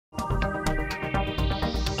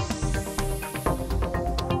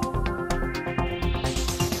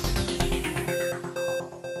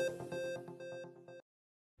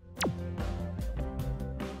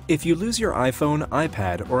If you lose your iPhone,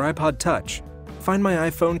 iPad, or iPod Touch, Find My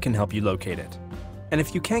iPhone can help you locate it. And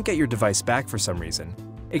if you can't get your device back for some reason,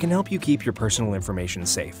 it can help you keep your personal information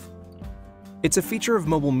safe. It's a feature of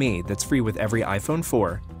Mobile Me that's free with every iPhone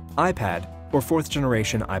 4, iPad, or 4th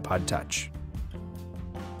generation iPod Touch.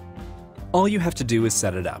 All you have to do is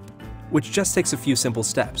set it up, which just takes a few simple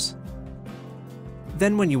steps.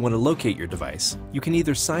 Then when you want to locate your device, you can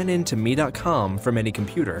either sign in to me.com from any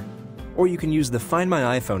computer, or you can use the Find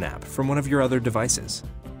My iPhone app from one of your other devices.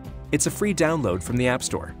 It's a free download from the App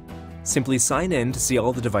Store. Simply sign in to see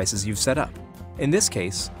all the devices you've set up. In this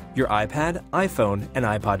case, your iPad, iPhone, and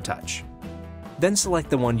iPod Touch. Then select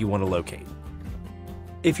the one you want to locate.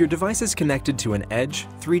 If your device is connected to an Edge,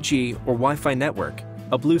 3G, or Wi-Fi network,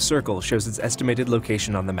 a blue circle shows its estimated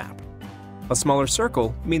location on the map. A smaller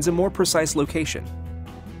circle means a more precise location.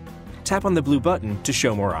 Tap on the blue button to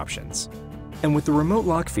show more options. And with the remote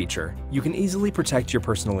lock feature, you can easily protect your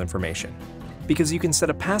personal information, because you can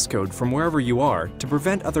set a passcode from wherever you are to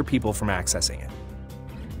prevent other people from accessing it.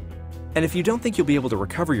 And if you don't think you'll be able to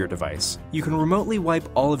recover your device, you can remotely wipe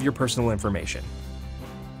all of your personal information.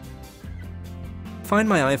 Find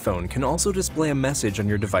My iPhone can also display a message on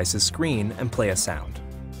your device's screen and play a sound.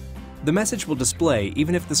 The message will display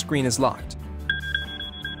even if the screen is locked.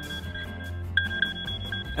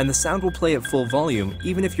 And the sound will play at full volume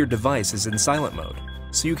even if your device is in silent mode,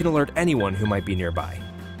 so you can alert anyone who might be nearby.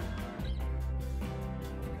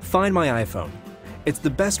 Find My iPhone. It's the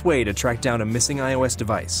best way to track down a missing iOS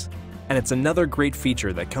device, and it's another great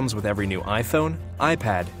feature that comes with every new iPhone,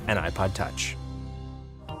 iPad, and iPod Touch.